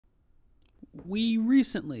we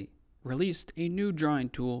recently released a new drawing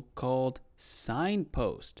tool called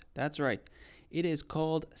Signpost. That's right. It is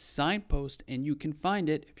called Signpost, and you can find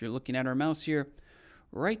it, if you're looking at our mouse here,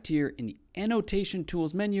 right here in the Annotation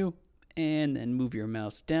Tools menu, and then move your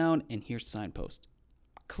mouse down, and here's Signpost.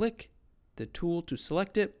 Click the tool to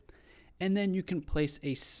select it, and then you can place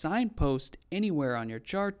a signpost anywhere on your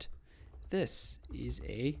chart. This is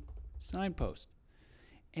a signpost.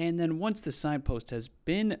 And then once the signpost has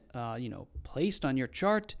been placed on your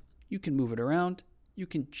chart, you can move it around. You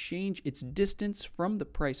can change its distance from the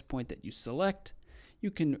price point that you select. You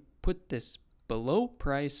can put this below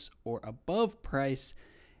price or above price.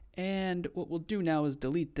 And what we'll do now is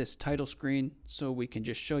delete this title screen so we can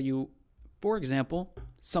just show you, for example,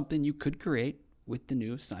 something you could create with the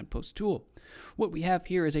new Signpost tool. What we have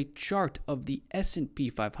here is a chart of the S&P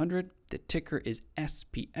 500. The ticker is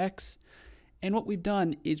SPX. And what we've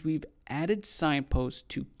done is we've added signposts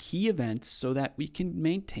to key events so that we can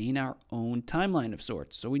maintain our own timeline of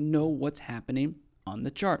sorts, so we know what's happening on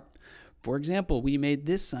the chart. For example, we made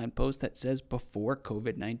this signpost that says before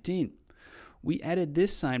COVID-19. We added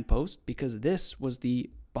this signpost because this was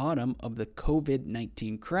the bottom of the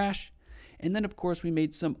COVID-19 crash. And then, of course, we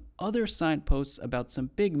made some other signposts about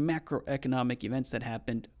some big macroeconomic events that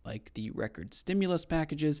happened, like the record stimulus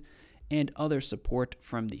packages and other support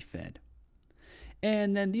from the Fed.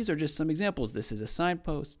 And then these are just some examples. This is a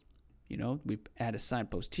signpost. We add a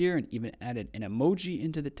signpost here and even added an emoji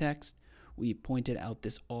into the text. We pointed out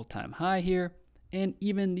this all-time high here, and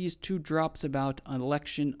even these two drops about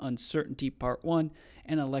election uncertainty part 1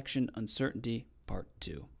 and election uncertainty part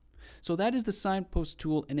 2. So that is the Signpost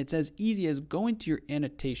tool, and it's as easy as going to your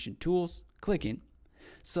Annotation Tools, clicking,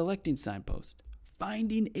 selecting Signpost,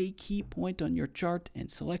 finding a key point on your chart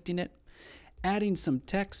and selecting it, adding some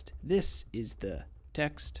text. This is the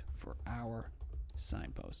text for our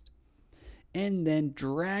signpost. And then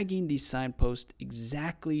dragging the signpost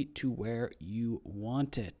exactly to where you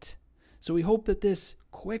want it. So we hope that this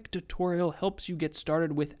quick tutorial helps you get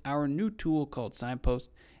started with our new tool called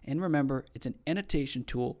Signpost. And remember, it's an annotation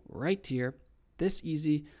tool right here, this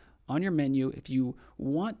easy on your menu. If you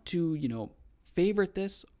want to, favorite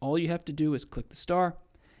this, all you have to do is click the star,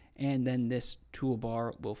 and then this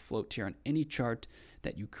toolbar will float here on any chart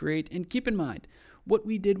that you create. And keep in mind, what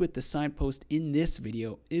we did with the signpost in this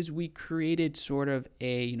video is we created sort of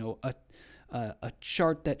a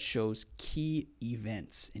chart that shows key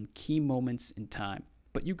events and key moments in time.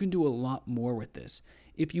 But you can do a lot more with this.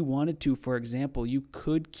 If you wanted to, for example, you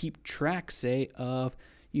could keep track, say, of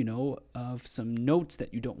some notes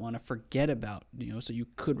that you don't want to forget about. So you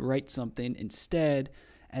could write something instead.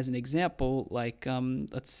 As an example, like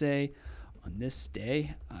let's say on this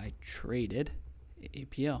day I traded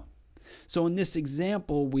APL. So in this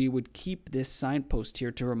example, we would keep this signpost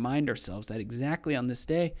here to remind ourselves that exactly on this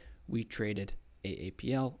day we traded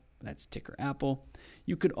AAPL. That's ticker Apple.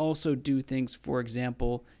 You could also do things, for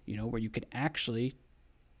example, where you could actually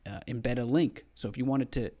embed a link. So if you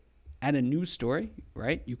wanted to add a news story,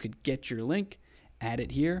 right, you could get your link, add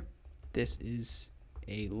it here. This is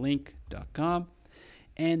a link.com.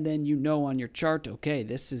 And then on your chart, okay,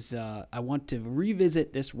 this is, I want to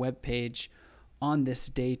revisit this web page on this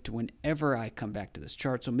date whenever I come back to this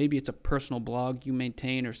chart. So maybe it's a personal blog you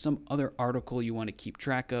maintain or some other article you want to keep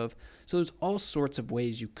track of. So there's all sorts of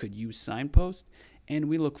ways you could use Signpost, and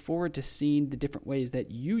we look forward to seeing the different ways that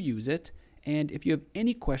you use it. And if you have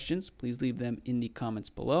any questions, please leave them in the comments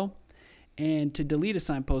below. And to delete a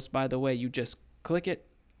signpost, by the way, you just click it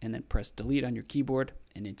and then press delete on your keyboard,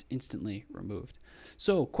 and it's instantly removed.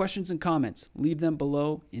 So questions and comments, leave them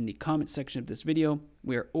below in the comment section of this video.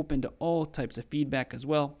 We are open to all types of feedback as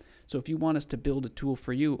well. So if you want us to build a tool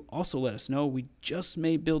for you, also let us know. We just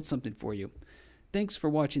may build something for you. Thanks for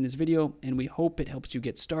watching this video, and we hope it helps you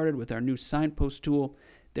get started with our new Signpost tool.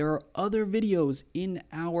 There are other videos in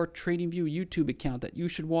our TradingView YouTube account that you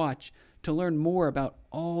should watch to learn more about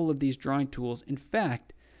all of these drawing tools. In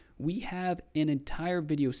fact, we have an entire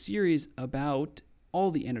video series about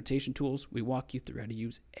all the annotation tools. We walk you through how to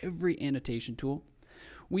use every annotation tool.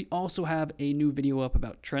 We also have a new video up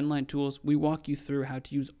about trendline tools. We walk you through how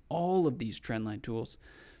to use all of these trendline tools.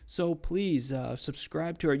 So please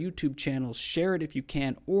subscribe to our YouTube channel, share it if you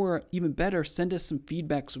can, or even better, send us some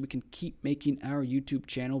feedback so we can keep making our YouTube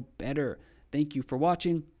channel better. Thank you for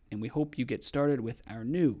watching, and we hope you get started with our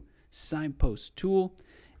new Signpost tool,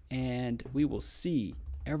 and we will see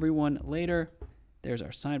everyone later. There's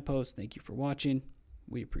our Signpost. Thank you for watching.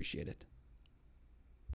 We appreciate it.